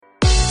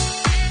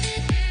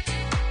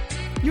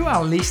You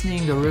are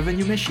listening to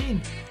Revenue Machine,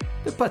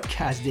 the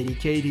podcast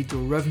dedicated to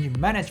revenue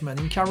management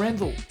in car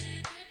rental.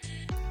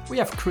 We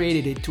have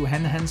created it to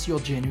enhance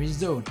your genuine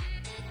zone.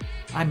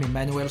 I'm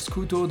Emmanuel,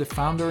 the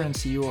founder and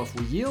CEO of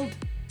WeYield,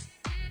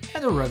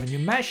 and a revenue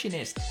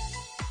machinist.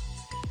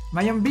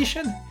 My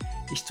ambition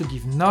is to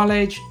give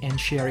knowledge and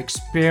share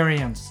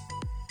experience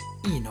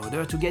in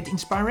order to get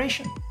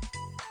inspiration.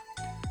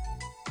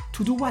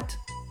 To do what?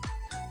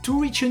 To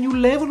reach a new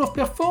level of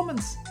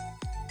performance,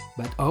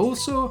 but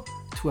also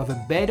to have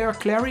a better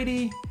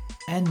clarity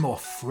and more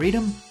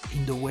freedom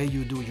in the way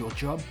you do your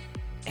job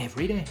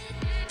every day.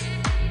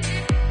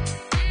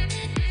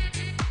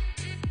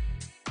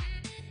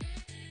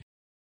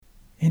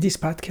 In this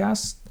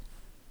podcast,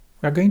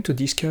 we are going to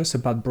discuss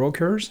about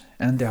brokers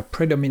and their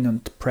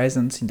predominant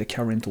presence in the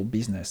car rental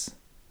business.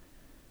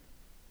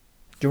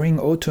 During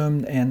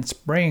autumn and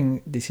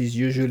spring, this is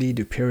usually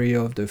the period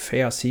of the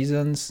fair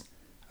seasons,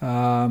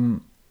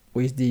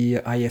 with the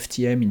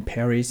IFTM in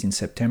Paris in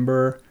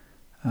September,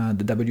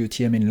 the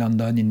WTM in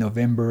London in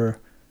November.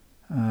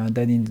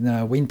 Then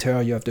in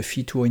winter, you have the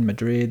FITO in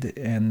Madrid,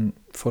 and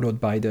followed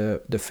by the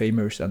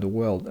famous and the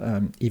world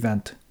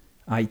event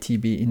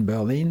ITB in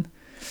Berlin.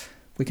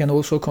 We can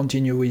also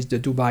continue with the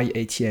Dubai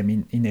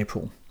ATM in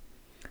April.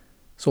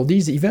 So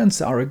these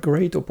events are a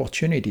great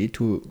opportunity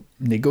to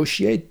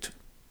negotiate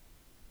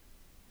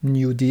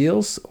new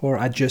deals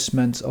or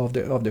adjustments of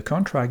the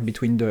contract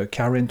between the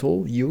car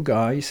rental, you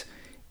guys,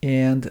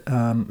 and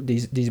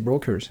these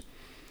brokers.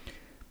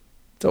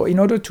 So in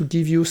order to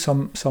give you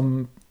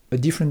a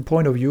different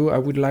point of view, I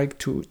would like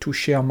to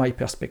share my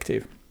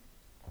perspective.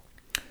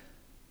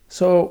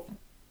 So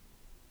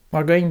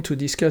we're going to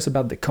discuss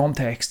about the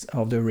context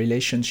of the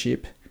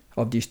relationship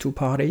of these two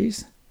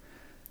parties.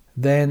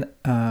 Then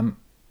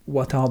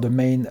what are the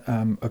main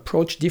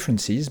approach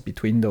differences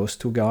between those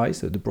two guys,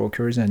 the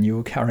brokers and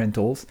you car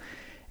rentals,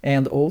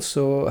 and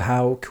also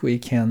how we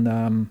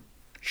can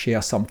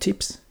share some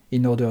tips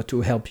in order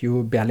to help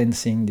you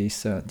balancing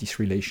this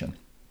relation.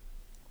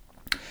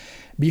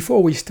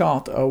 Before we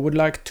start, I would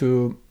like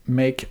to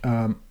make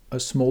a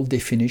small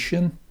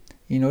definition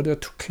in order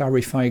to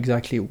clarify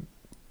exactly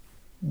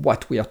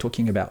what we are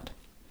talking about.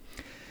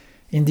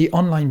 In the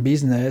online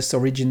business,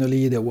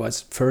 originally there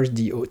was first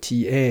the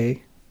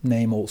OTA,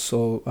 name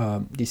also,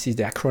 this is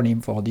the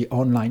acronym for the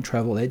online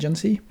travel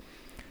agency.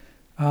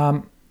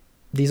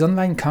 These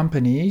online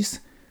companies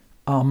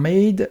are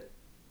made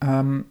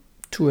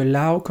to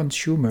allow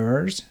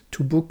consumers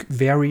to book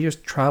various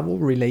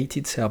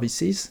travel-related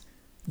services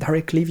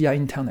directly via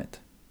internet.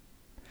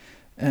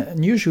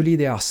 And usually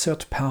there are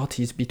third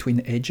parties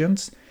between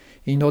agents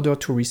in order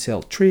to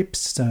resell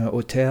trips,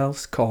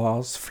 hotels,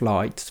 cars,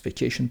 flights,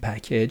 vacation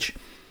package,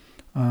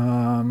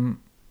 and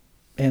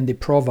they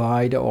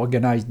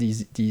organize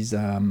these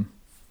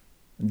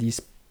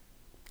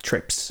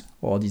trips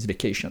or these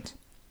vacations.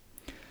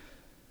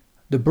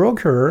 The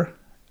broker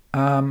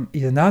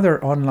is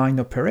another online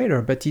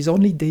operator, but is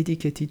only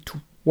dedicated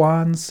to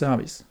one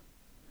service.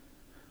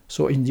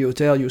 So in the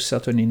hotel, you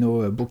certainly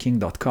know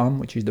Booking.com,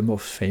 which is the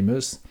most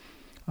famous.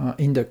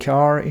 In the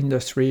car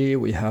industry,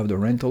 we have the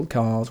rental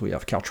cars, we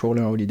have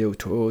Cartroller, Holiday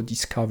Auto,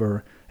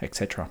 Discover,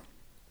 etc.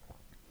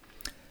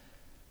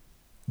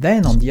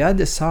 Then on the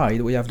other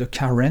side, we have the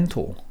car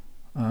rental.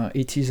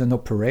 It is an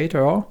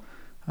operator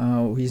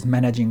who is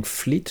managing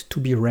fleet to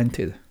be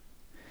rented.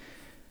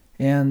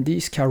 And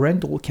this car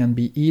rental can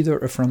be either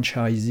a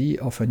franchisee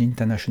of an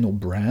international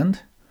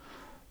brand,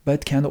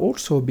 but can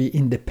also be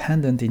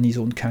independent in his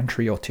own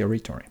country or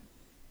territory.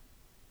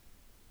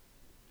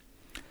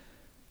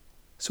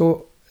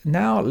 So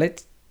now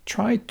let's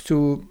try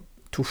to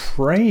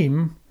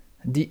frame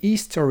the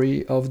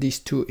history of these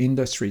two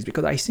industries,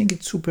 because I think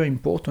it's super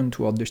important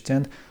to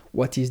understand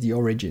what is the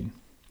origin.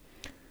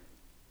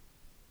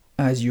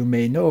 As you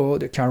may know,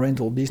 the car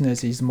rental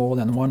business is more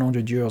than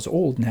 100 years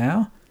old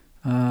now.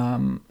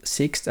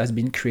 Sixt has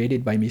been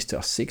created by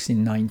Mr. Sixt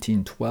in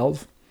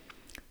 1912.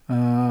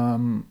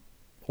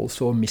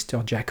 Also,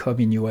 Mr. Jacob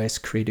in US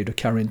created a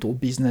car rental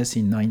business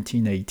in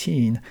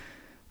 1918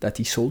 that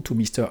he sold to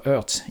Mr.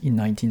 Hertz in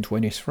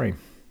 1923.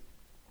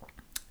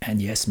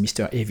 And yes,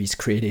 Mr. Avis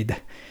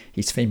created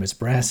his famous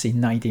brass in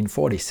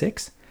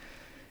 1946.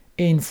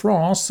 In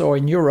France or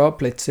in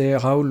Europe, let's say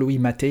Raoul Louis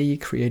Mattei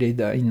created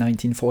in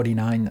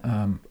 1949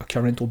 a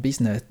car rental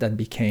business that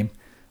became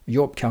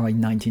Europcar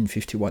in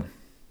 1951.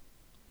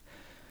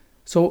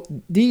 So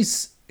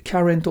these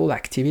car rental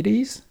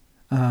activities,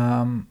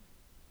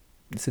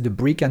 so the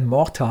brick and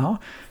mortar,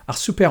 are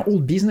super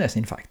old business.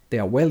 In fact, they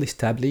are well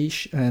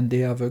established and they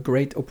have a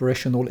great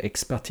operational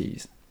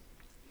expertise.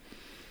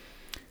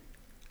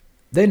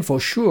 Then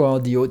for sure,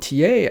 the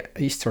OTA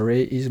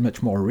history is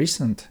much more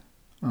recent.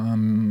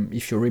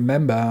 If you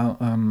remember,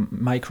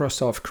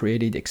 Microsoft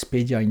created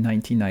Expedia in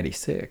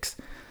 1996.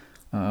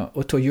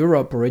 Auto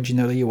Europe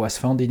originally was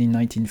founded in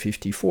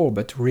 1954,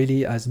 but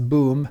really has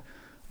boomed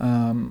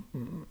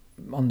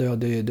under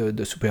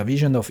the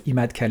supervision of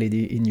Imad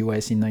Khalidi in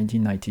US in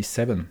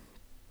 1997.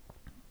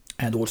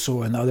 And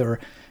also another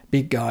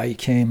big guy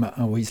came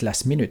with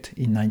Last Minute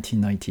in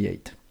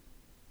 1998.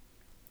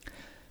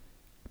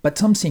 But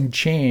something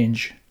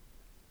changed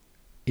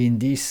in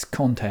this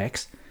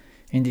context,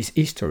 in this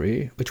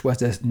history, which was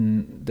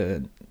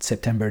the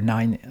September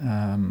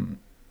 9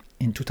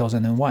 in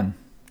 2001,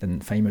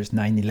 the famous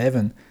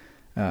 9/11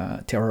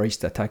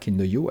 terrorist attack in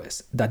the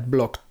US, that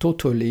blocked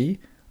totally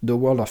the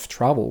world of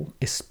travel,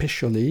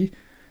 especially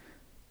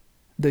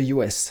the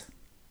US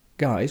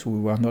guys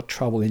who were not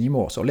travel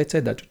anymore. So let's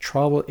say that the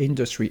travel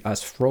industry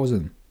has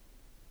frozen.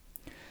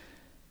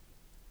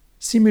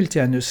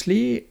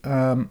 Simultaneously,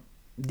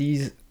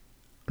 these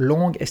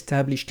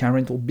long-established car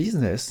rental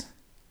business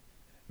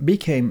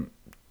became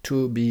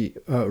to be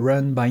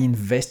run by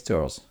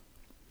investors.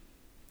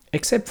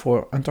 Except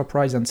for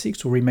Enterprise and Six,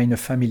 to remain a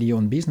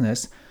family-owned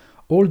business,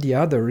 all the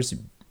others,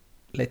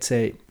 let's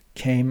say,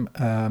 came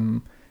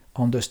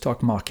on the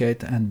stock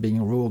market and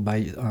being ruled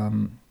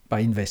by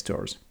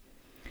investors.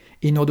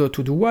 In order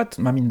to do what?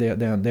 I mean,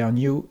 their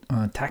new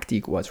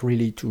tactic was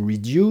really to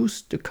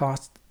reduce the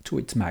cost to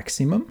its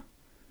maximum,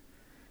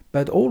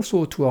 but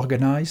also to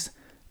organize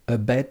a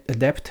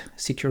debt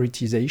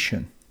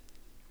securitization.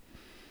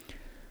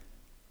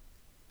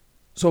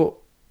 So,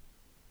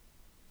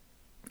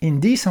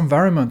 in this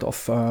environment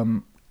of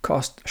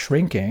cost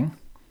shrinking,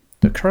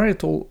 the car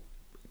rental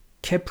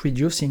kept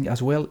reducing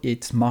as well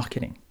its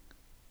marketing.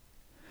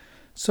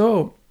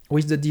 So,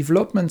 with the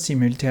development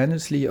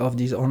simultaneously of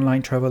this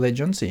online travel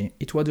agency,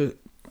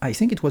 I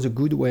think it was a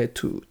good way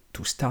to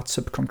start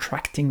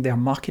subcontracting their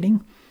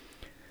marketing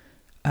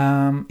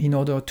in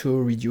order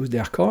to reduce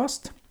their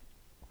cost,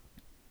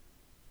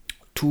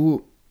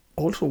 to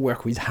also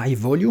work with high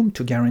volume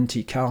to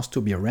guarantee cars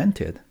to be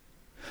rented.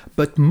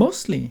 But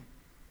mostly,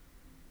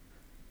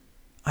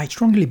 I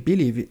strongly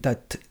believe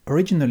that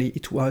originally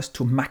it was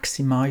to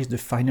maximize the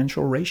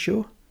financial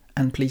ratio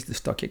and please the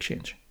stock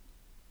exchange.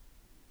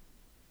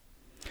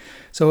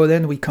 So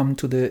then we come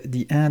to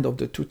the end of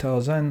the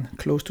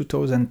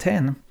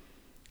 2010,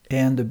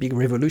 and the big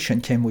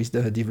revolution came with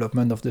the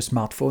development of the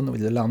smartphone,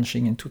 with the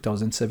launching in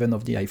 2007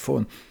 of the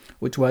iPhone,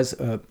 which was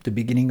the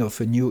beginning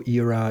of a new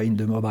era in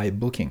the mobile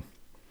booking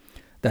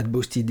that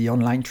boosted the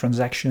online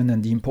transaction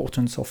and the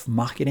importance of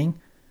marketing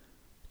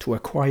to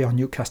acquire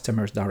new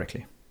customers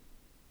directly.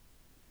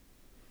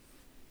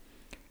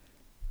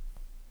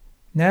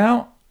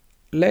 Now,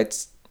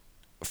 let's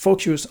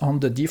focus on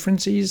the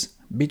differences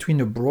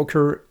between a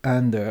broker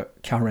and a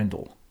car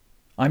rental.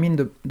 I mean,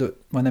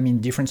 when I mean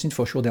differences,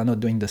 for sure, they're not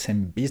doing the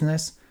same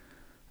business,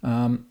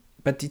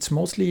 but it's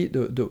mostly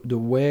the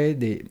way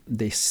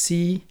they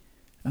see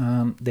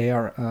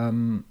their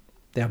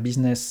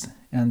business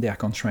and their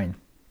constraint.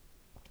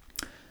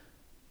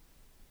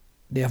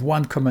 They have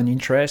one common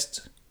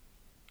interest,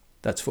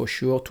 that's for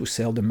sure, to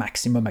sell the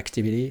maximum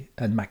activity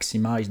and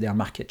maximize their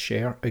market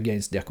share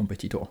against their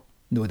competitor.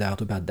 No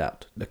doubt about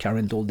that. The car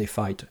rental, they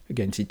fight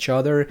against each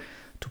other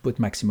to put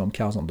maximum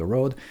cars on the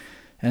road,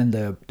 and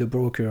the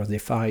brokers, they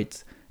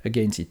fight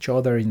against each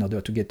other in order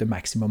to get the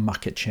maximum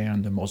market share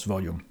and the most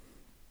volume.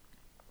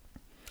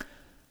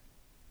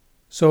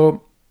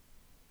 So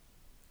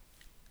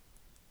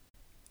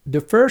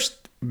the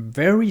first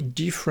very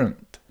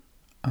different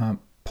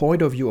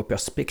point of view or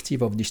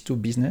perspective of these two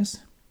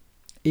businesses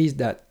is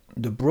that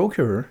the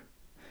broker,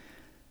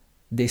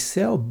 they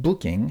sell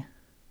booking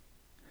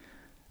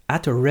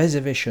at a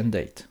reservation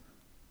date.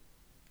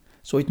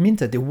 So it means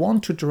that they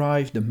want to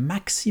drive the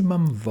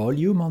maximum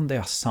volume on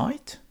their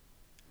site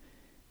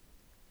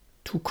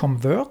to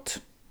convert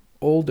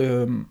all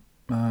the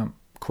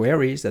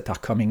queries that are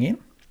coming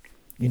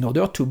in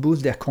order to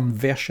boost their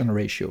conversion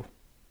ratio.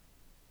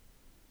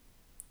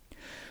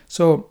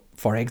 So,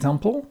 for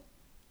example,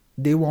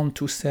 they want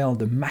to sell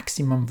the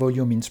maximum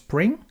volume in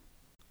spring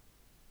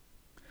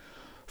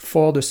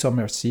for the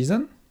summer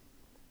season,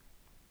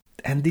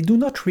 and they do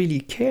not really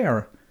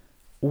care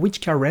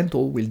which car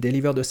rental will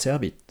deliver the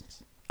service,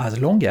 as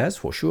long as,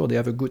 for sure, they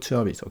have a good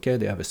service. Okay,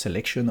 they have a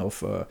selection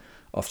of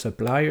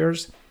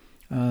suppliers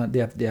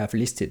they have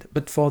listed.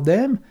 But for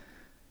them,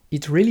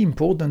 it's really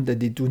important that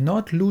they do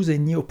not lose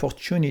any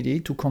opportunity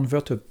to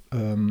convert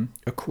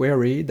a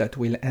query that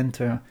will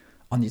enter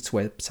on its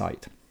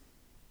website.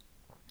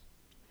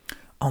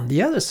 On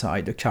the other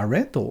side, the car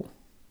rental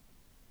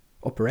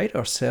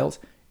operator sells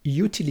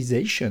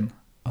utilization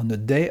on the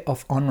day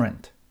of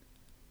on-rent.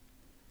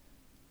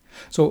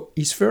 So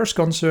his first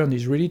concern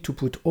is really to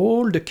put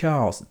all the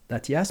cars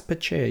that he has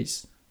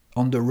purchased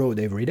on the road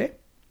every day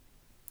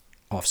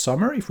of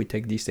summer, if we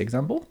take this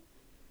example.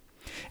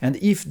 And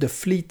if the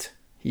fleet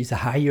is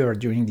higher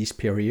during this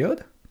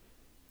period,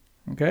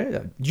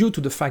 okay, due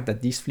to the fact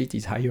that this fleet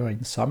is higher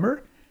in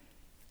summer,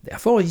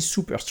 therefore he's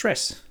super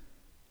stressed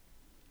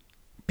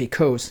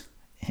because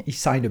he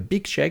signed a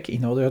big check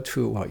in order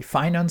to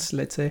finance,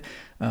 let's say,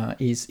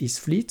 his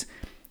fleet.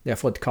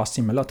 Therefore, it costs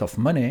him a lot of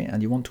money,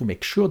 and you want to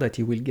make sure that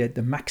he will get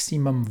the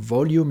maximum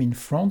volume in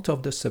front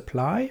of the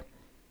supply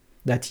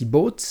that he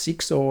bought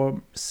 6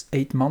 or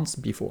 8 months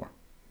before.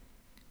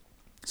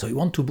 So you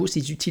want to boost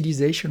his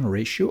utilization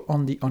ratio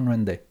on the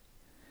on-rent day.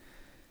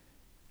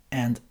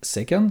 And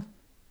second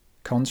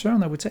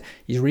concern, I would say,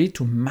 is really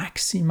to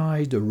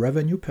maximize the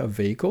revenue per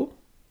vehicle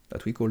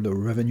that we call the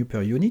revenue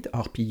per unit,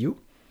 RPU,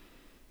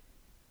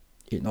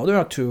 in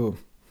order to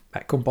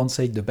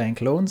compensate the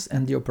bank loans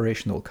and the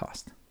operational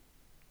cost.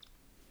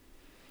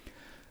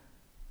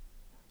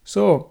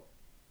 So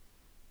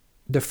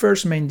the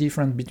first main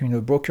difference between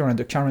a broker and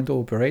a car rental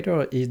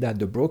operator is that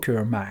the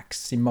broker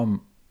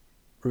maximum,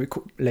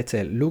 let's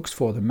say, looks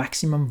for the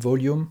maximum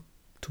volume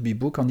to be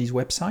booked on his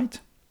website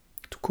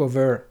to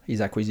cover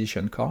his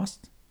acquisition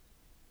cost,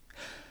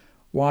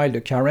 while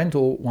the car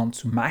rental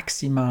wants to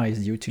maximize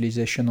the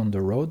utilization on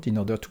the road in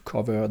order to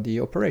cover the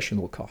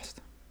operational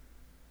cost.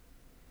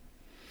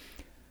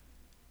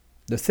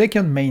 The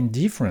second main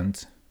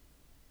difference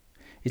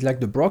is like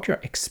the broker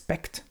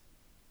expects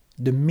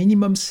the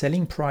minimum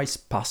selling price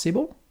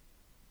possible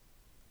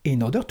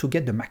in order to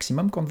get the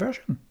maximum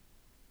conversion.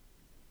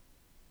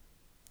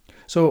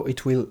 So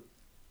it will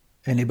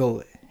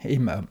enable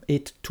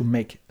it to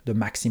make the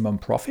maximum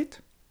profit,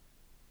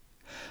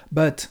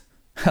 but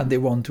they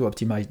want to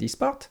optimize this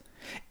part.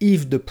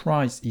 If the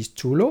price is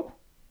too low,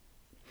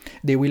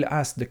 they will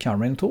ask the car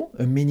rental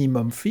a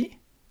minimum fee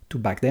to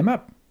back them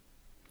up.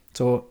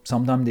 So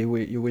sometimes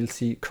you will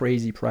see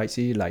crazy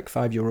prices like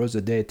 5 euros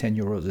a day, 10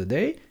 euros a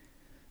day.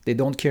 They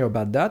don't care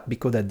about that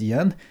because at the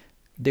end,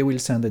 they will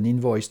send an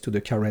invoice to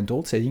the car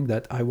rental saying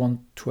that I want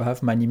to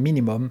have my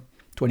minimum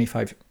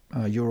 25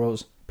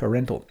 euros per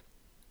rental.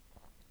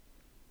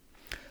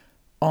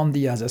 On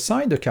the other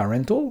side, the car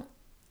rental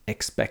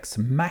expects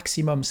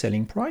maximum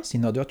selling price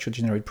in order to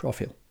generate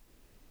profit.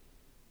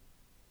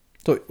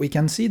 So we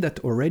can see that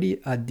already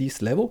at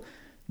this level,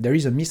 there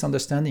is a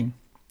misunderstanding.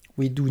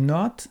 We do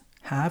not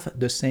have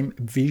the same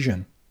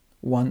vision.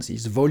 One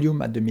is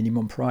volume at the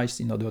minimum price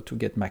in order to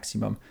get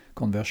maximum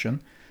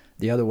conversion.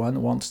 The other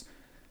one wants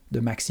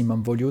the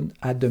maximum volume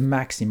at the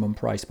maximum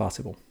price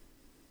possible.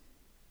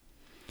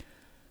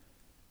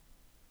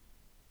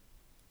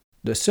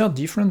 The third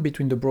difference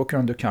between the broker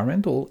and the car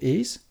rental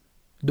is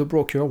the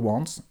broker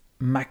wants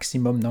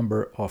maximum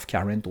number of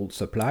car rental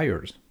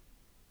suppliers.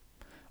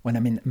 When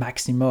I mean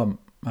maximum,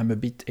 I'm a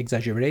bit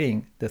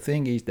exaggerating. The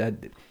thing is that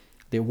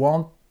they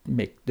want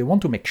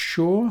to make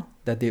sure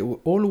that they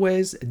will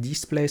always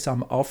display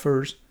some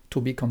offers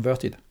to be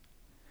converted.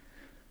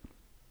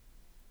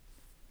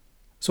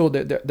 So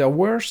their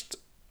worst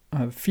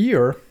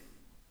fear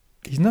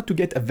is not to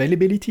get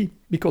availability,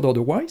 because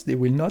otherwise they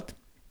will not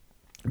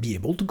be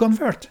able to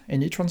convert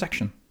any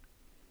transaction.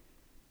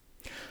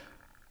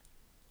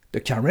 The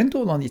car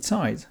rental on its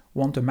side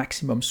want a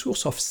maximum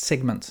source of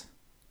segments,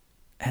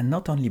 and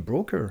not only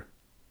broker,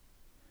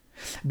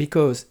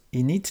 because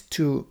it needs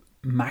to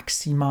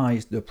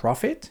maximize the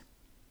profit.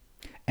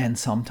 And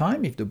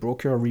sometimes if the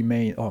broker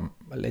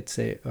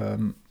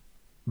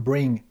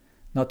bring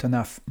not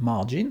enough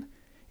margin,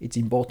 it's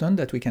important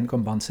that we can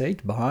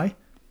compensate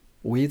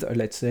with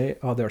let's say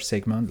other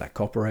segment like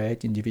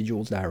corporate,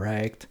 individuals,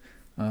 direct,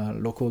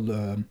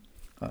 local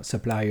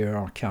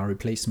supplier, car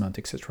replacement,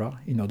 etc.,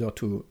 in order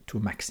to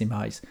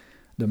maximize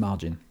the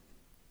margin.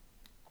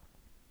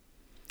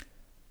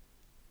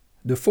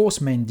 The fourth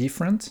main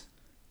difference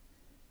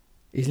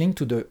is linked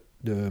to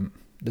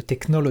the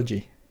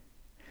technology.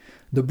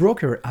 The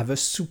broker have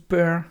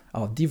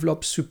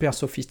developed super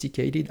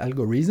sophisticated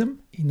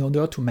algorithm in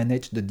order to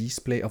manage the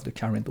display of the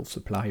car rental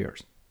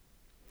suppliers.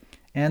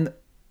 And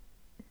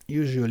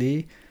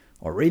usually,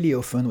 or really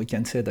often, we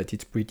can say that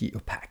it's pretty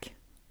opaque.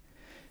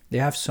 They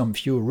have some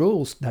few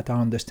rules that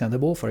are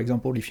understandable. For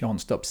example, if you're on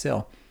stop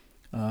sell,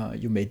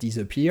 you may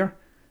disappear,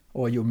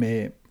 or you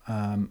may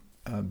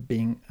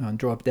being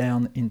dropped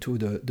down into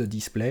the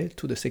display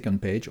to the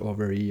second page or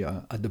very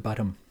at the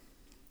bottom.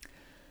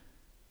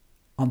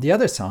 On the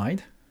other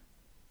side,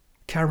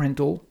 car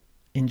rental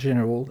in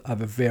general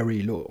have a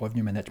very low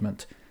revenue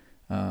management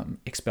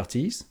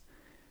expertise,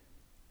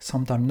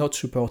 sometimes not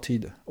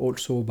supported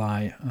also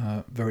by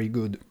a very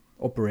good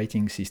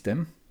operating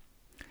system.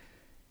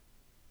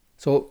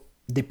 So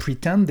they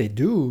pretend they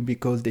do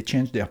because they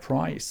change their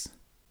price,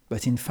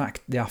 but in fact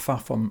they are far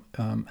from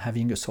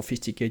having a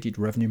sophisticated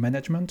revenue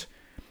management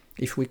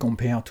if we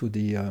compare to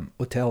the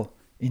hotel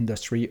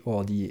industry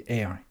or the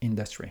air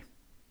industry.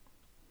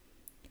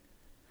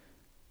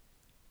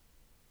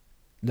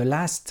 The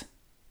last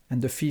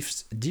and the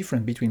fifth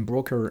difference between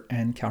broker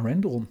and car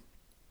rental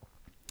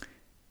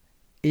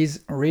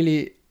is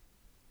really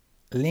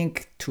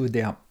linked to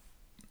the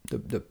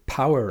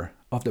power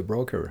of the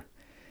broker.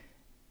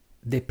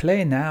 They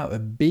play now a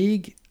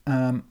big,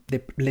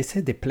 let's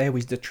say they play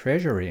with the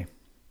treasury.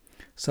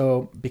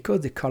 So because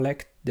they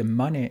collect the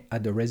money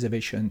at the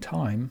reservation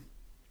time,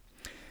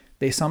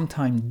 they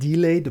sometimes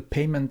delay the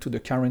payment to the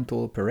car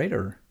rental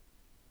operator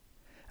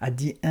at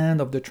the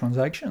end of the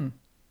transaction,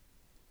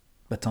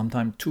 but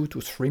sometimes 2 to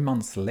 3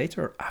 months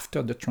later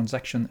after the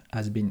transaction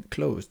has been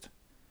closed.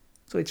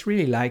 So it's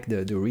really like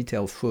the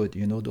retail food,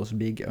 those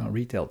big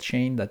retail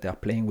chains that are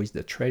playing with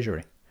the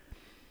treasury.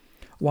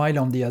 While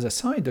on the other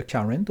side, the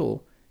car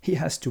rental, he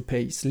has to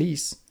pay his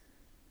lease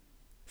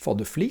for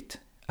the fleet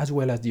as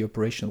well as the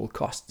operational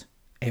cost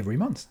every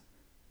month.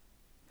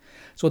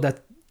 So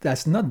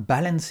that's not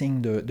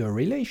balancing the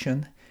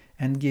relation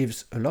and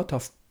gives a lot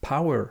of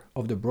power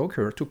of the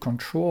broker to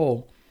control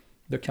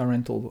the car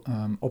rental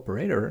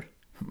operator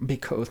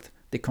because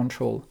they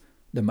control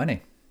the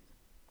money.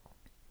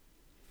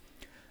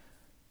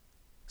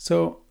 So,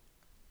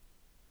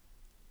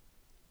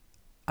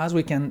 as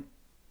we can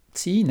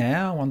see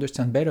now,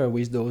 understand better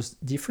with those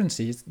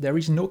differences, there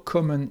is no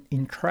common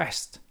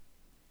interest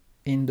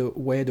in the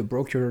way the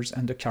brokers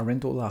and the car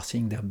rental are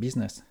seeing their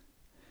business.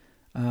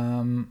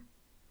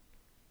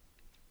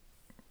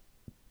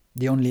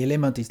 The only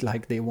element is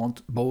like they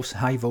want both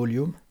high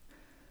volume,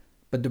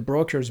 but the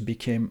brokers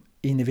became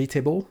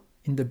inevitable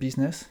in the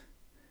business.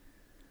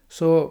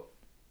 So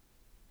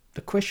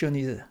the question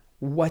is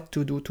what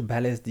to do to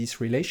balance this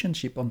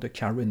relationship on the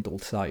car rental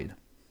side.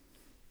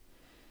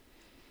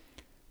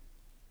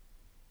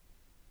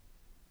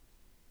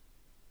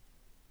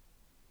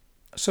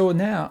 So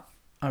now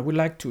I would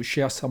like to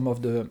share some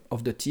of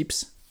the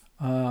tips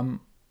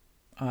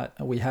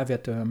we have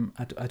at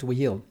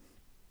vEN.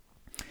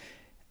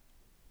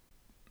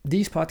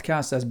 This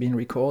podcast has been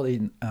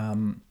recorded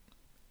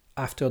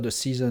after the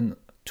season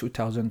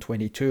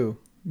 2022,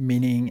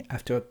 meaning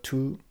after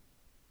 2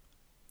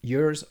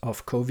 years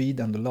of COVID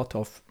and a lot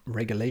of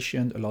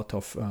regulation, a lot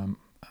of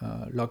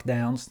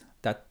lockdowns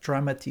that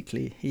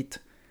dramatically hit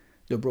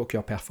the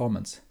broker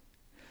performance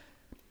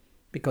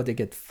because they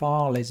get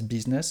far less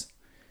business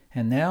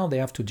and now they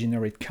have to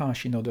generate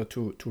cash in order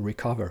to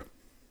recover.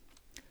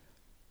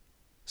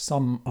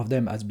 Some of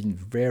them has been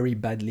very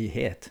badly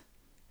hit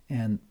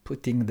and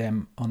putting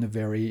them on a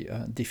very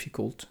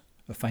difficult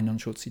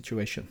financial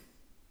situation.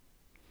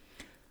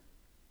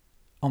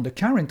 On the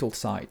car rental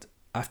side,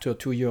 after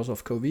 2 years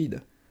of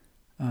COVID,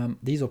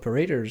 these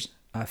operators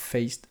have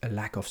faced a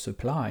lack of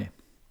supply.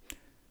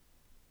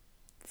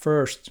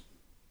 First,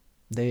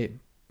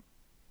 they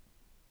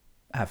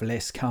have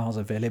less cars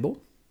available,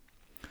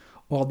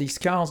 or these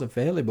cars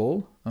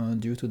available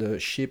due to the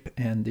ship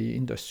and the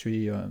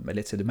industry,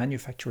 let's say the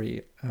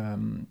manufacturing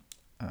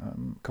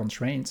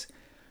constraints,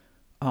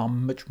 are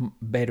much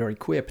better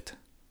equipped,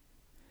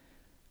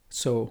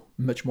 so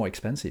much more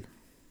expensive.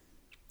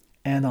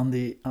 And on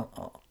the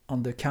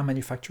car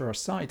manufacturer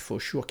side, for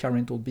sure, car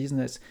rental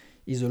business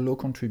is a low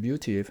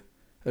contribution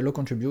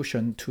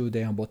to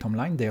their bottom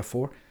line.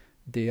 Therefore,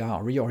 they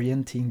are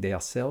reorienting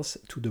their sales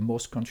to the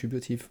most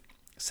contributive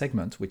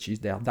segment, which is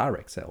their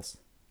direct sales.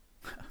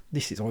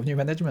 This is revenue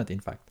management,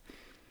 in fact.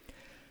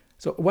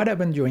 So what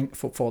happened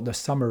for the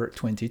summer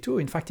 22?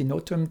 In fact, in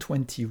autumn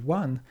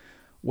 21,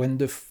 when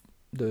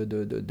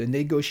the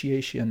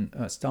negotiation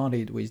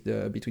started with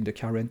between the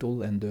car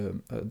rental and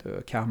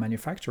the car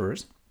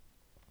manufacturers,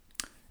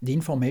 the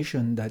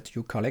information that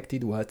you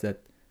collected was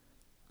that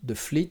the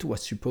fleet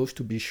was supposed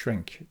to be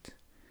shrunk.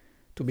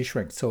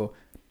 So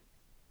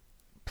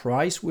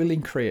price will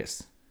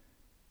increase,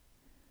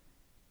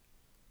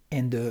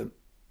 and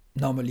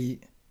normally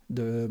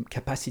the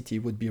capacity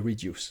would be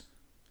reduced.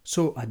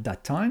 So at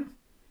that time,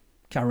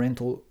 car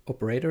rental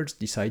operators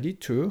decided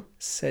to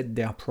set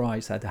their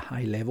price at a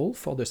high level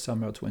for the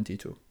summer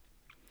 22.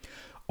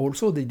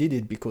 Also, they did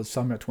it because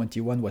summer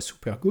 21 was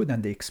super good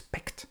and they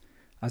expect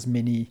as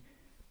many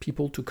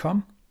people to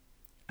come,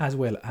 as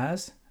well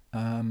as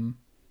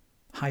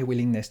high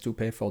willingness to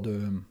pay for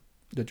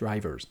the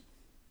drivers.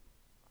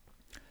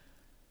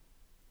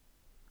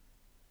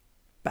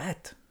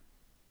 But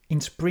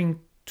in spring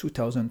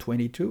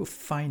 2022,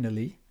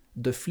 finally,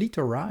 the fleet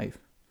arrived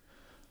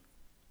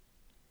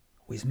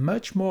with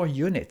much more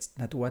units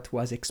than what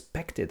was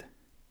expected.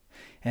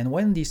 And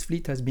when this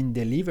fleet has been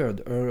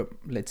delivered,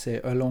 let's say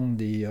along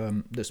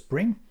the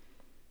spring,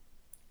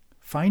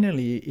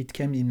 finally it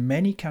came in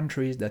many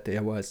countries that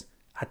there was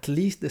at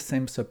least the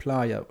same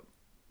supply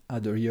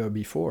as the year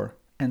before,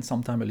 and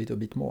sometimes a little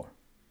bit more.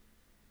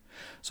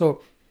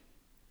 So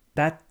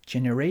that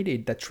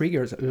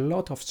triggers a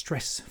lot of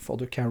stress for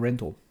the car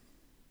rental.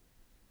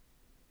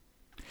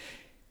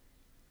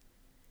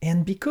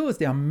 And because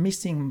they are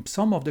missing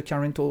some of the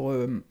car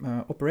rental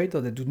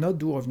operators that do not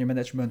do revenue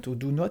management or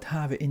do not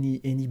have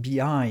any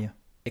BI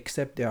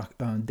except their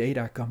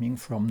data coming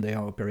from their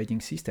operating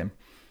system,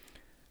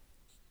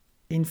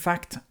 in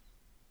fact,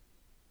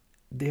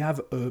 they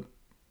have a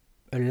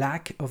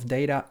lack of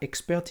data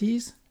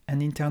expertise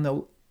and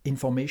internal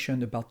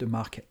information about the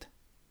market,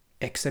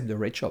 except the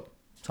rate shop.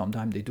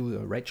 Sometimes they do the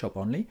rate shop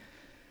only.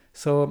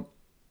 So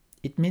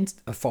it means,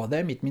 for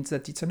them, it means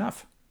that it's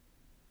enough.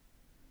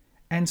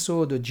 And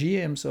so the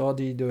GMs or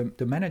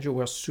the manager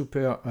were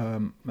super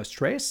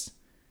stressed,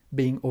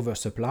 being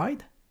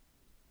oversupplied.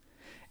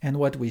 And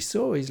what we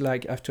saw is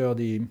like after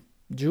the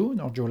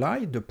June or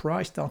July, the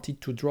price started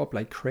to drop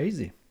like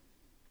crazy.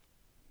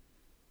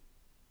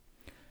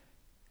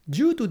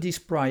 Due to this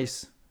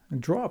price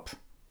drop,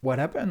 what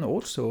happened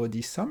also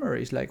this summer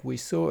is like we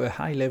saw a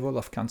high level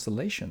of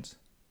cancellations.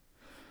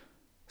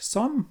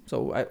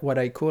 What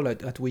I call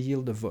at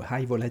vEN the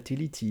high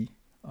volatility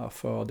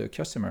for the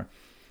customer.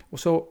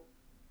 So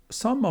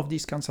some of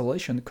these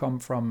cancellations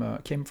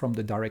came from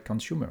the direct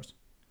consumers,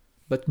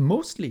 but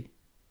mostly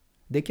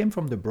they came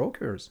from the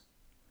brokers.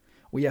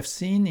 We have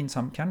seen in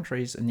some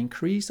countries an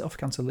increase of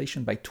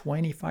cancellation by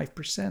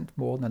 25%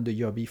 more than the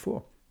year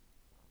before.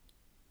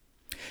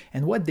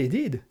 And what they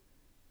did,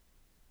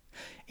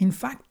 in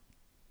fact,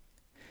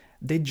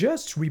 they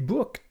just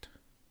rebooked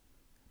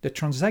the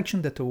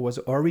transaction that was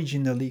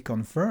originally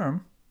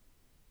confirmed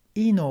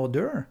in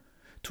order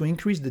to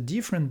increase the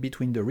difference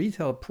between the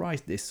retail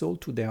price they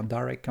sold to their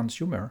direct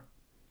consumer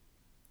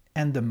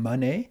and the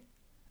money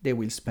they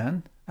will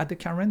spend at the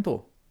car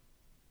rental,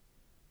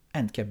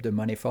 and kept the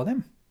money for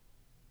them.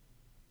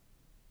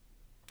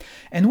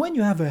 And when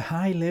you have a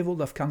high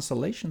level of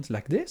cancellations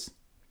like this,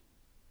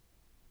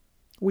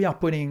 we are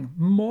putting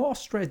more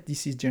stress.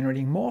 This is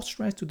generating more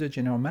stress to the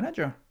general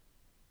manager.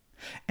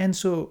 And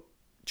so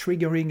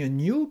triggering a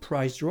new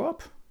price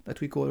drop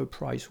that we call a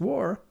price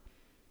war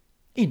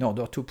in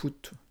order to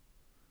put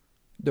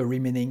the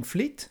remaining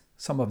fleet,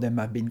 some of them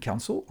have been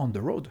cancelled, on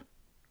the road.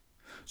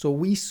 So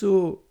we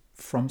saw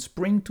from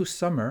spring to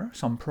summer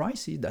some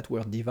prices that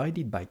were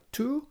divided by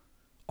 2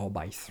 or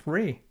by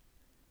 3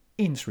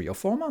 in 3 or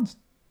 4 months.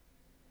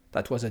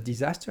 That was a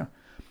disaster.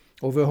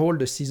 Overall,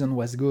 the season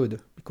was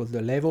good because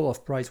the level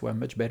of price were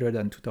much better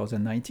than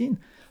 2019,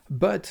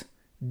 but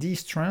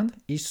this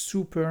trend is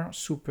super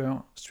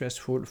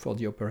stressful for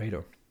the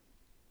operator.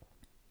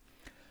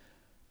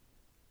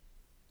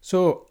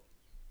 So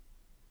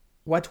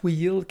what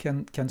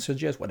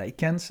I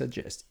can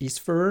suggest is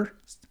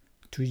first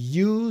to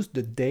use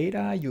the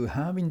data you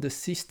have in the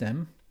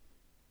system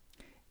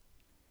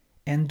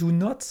and do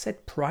not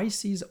set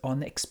prices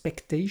on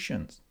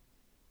expectations,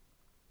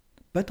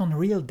 but on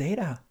real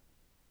data.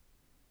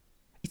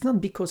 It's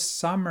not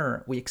because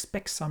we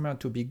expect summer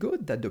to be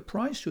good that the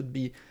price should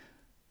be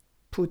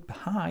put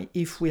high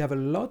if we have a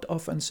lot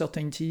of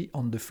uncertainty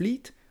on the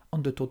fleet,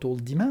 on the total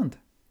demand.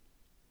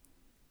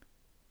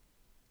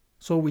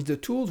 So with the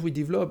tools we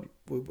develop,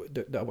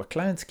 our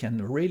clients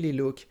can really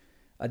look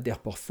at their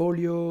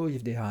portfolio,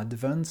 if they are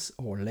advanced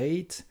or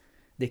late.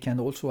 They can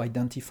also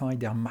identify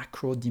their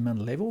macro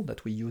demand level,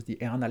 that we use the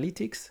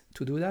analytics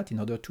to do that in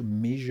order to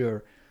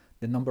measure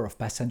the number of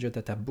passengers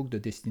that have booked the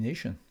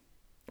destination.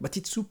 But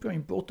it's super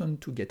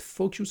important to get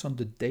focused on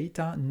the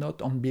data,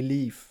 not on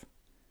belief.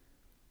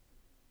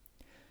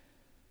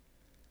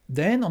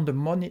 Then on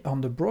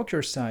the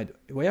broker side,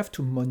 we have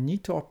to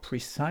monitor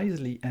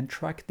precisely and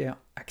track their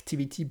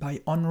activity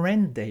by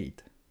on-rent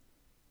date.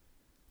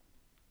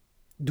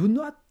 Do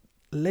not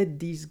let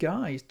these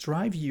guys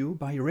drive you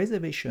by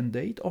reservation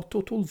date or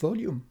total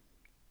volume.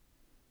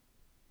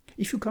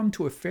 If you come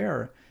to a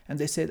fair and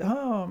they said,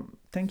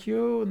 thank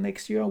you,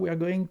 next year we are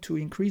going to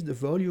increase the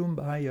volume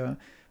by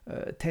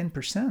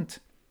 10%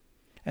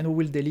 and we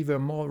will deliver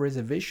more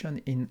reservation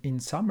in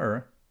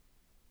summer,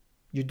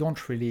 you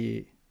don't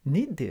really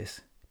need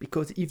this,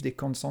 because if they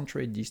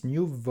concentrate this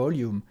new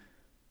volume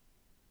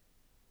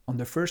on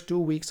the first 2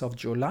 weeks of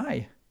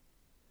July,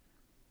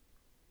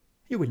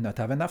 you will not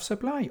have enough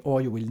supply, or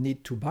you will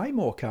need to buy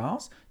more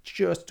cars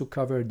just to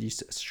cover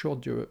this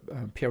shorter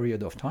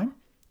period of time,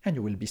 and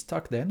you will be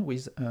stuck then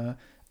with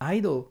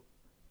idle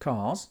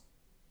cars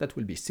that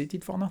will be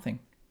seated for nothing.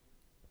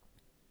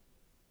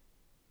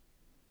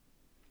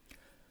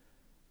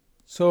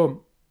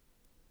 So,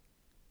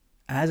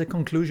 as a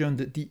conclusion,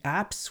 the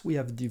apps we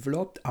have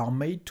developed are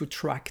made to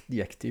track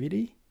the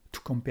activity, to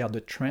compare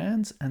the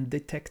trends and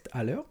detect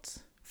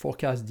alerts,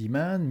 forecast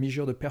demand,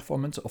 measure the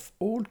performance of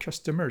all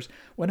customers.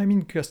 When I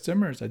mean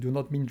customers, I do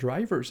not mean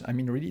drivers, I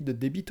mean really the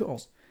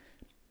debitors.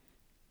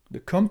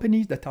 The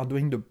companies that are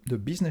doing the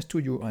business to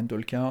you,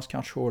 rental cars,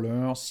 car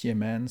trawlers,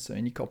 CMNs,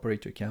 any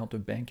corporate account, a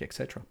bank,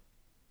 etc.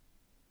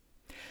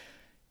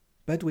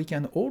 But we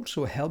can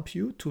also help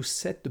you to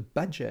set the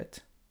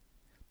budget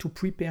to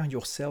prepare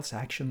your sales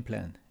action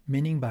plan.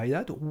 Meaning by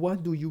that,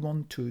 what do you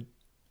want to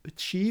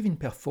achieve in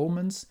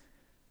performance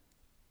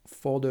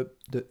for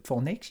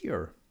next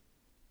year?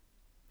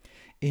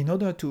 In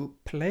order to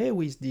play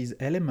with these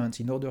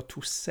elements, in order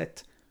to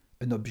set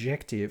an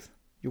objective,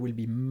 you will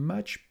be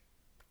much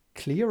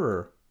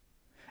clearer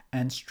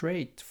and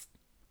straight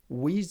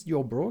with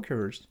your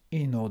brokers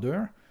in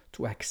order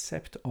to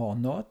accept or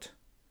not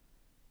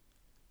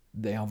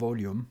their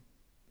volume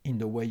in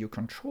the way you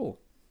control.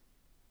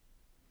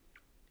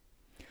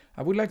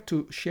 I would like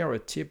to share a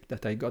tip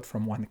that I got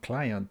from one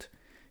client.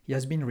 He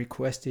has been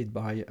requested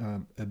by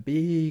a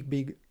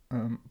big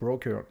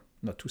broker,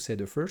 not to say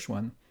the first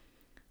one,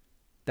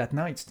 that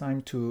now it's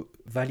time to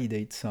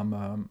validate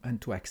some and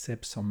to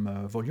accept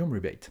some volume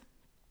rebate.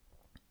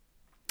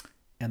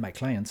 And my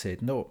client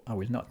said, no, I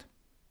will not.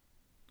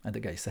 And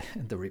the guy said,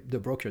 the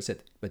broker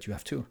said, but you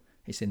have to.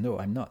 He said, no,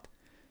 I'm not.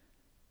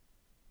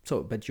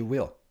 So, but you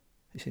will.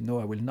 He said, no,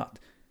 I will not.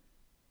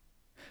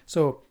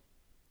 So,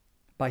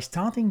 by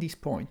starting this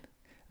point,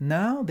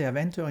 now they have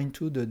entered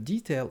into the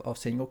detail of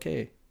saying,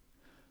 okay,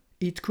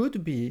 it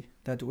could be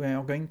that we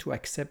are going to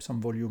accept some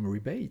volume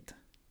rebate,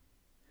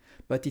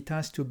 but it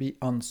has to be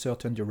on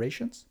certain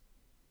durations,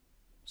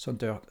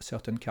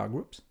 certain car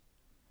groups,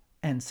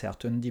 and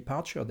certain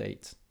departure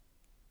dates.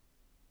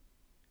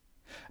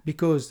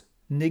 Because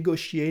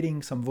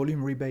negotiating some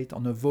volume rebate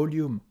on a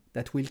volume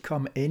that will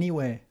come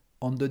anyway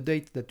on the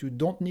date that you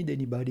don't need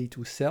anybody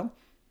to sell,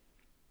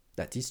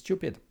 that is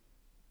stupid.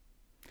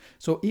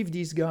 So if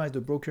these guys,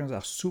 the brokers,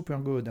 are super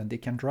good and they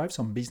can drive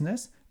some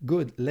business,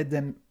 good,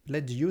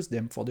 let's use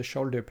them for the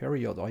shoulder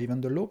period or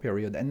even the low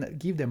period and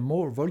give them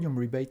more volume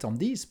rebate on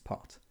this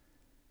part.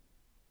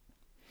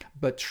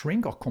 But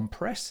shrink or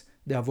compress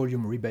their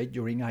volume rebate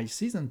during high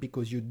season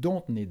because you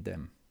don't need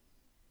them.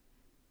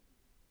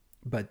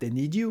 But they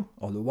need you,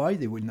 otherwise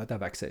they will not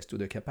have access to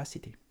the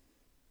capacity.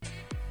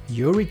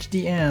 You reached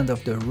the end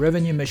of the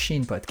Revenue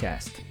Machine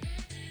podcast.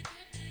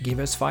 Give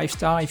us 5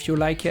 stars if you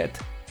like it.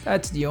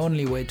 That's the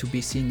only way to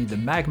be seen in the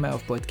magma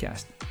of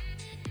podcast.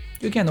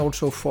 You can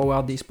also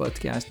forward this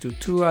podcast to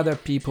 2 other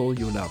people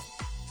you love.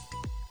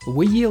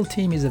 vEN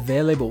team is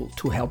available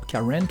to help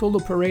car rental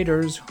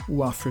operators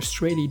who are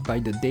frustrated by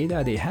the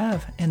data they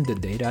have and the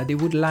data they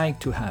would like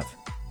to have,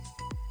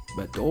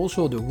 but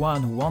also the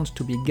one who wants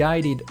to be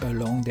guided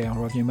along their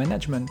revenue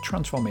management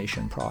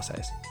transformation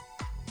process.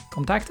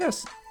 Contact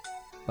us.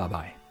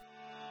 Bye-bye.